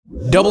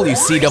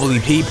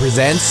WCWP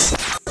presents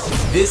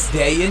This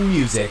Day in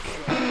Music.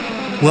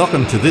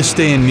 Welcome to This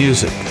Day in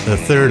Music, the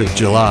 3rd of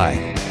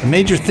July. The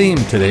major theme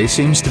today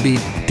seems to be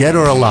Dead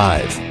or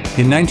Alive.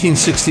 In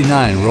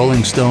 1969,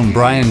 Rolling Stone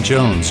Brian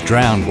Jones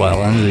drowned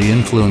while under the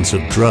influence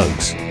of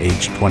drugs,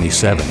 aged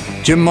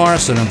 27. Jim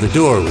Morrison of The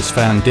Doors was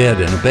found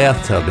dead in a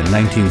bathtub in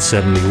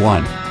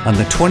 1971. On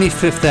the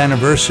 25th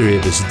anniversary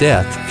of his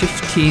death,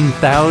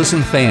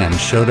 15,000 fans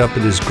showed up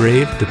at his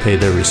grave to pay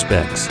their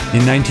respects.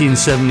 In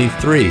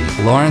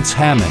 1973, Lawrence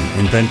Hammond,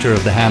 inventor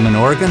of the Hammond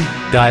organ,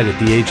 died at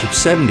the age of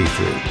 73.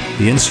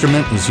 The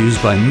instrument was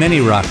used by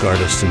many rock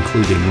artists,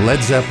 including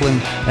Led Zeppelin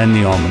and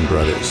the Allman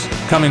Brothers.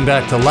 Coming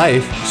back to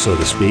life, so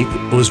to speak,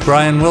 was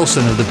Brian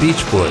Wilson of the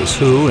Beach Boys,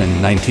 who, in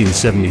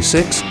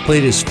 1976,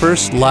 played his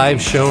first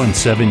live show in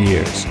 7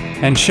 years.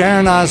 And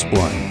Sharon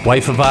Osbourne,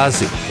 wife of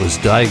Ozzy, was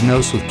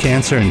diagnosed with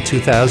cancer in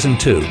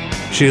 2002.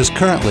 She is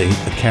currently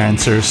a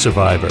cancer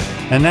survivor.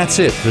 And that's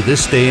it for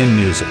This Day in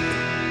Music.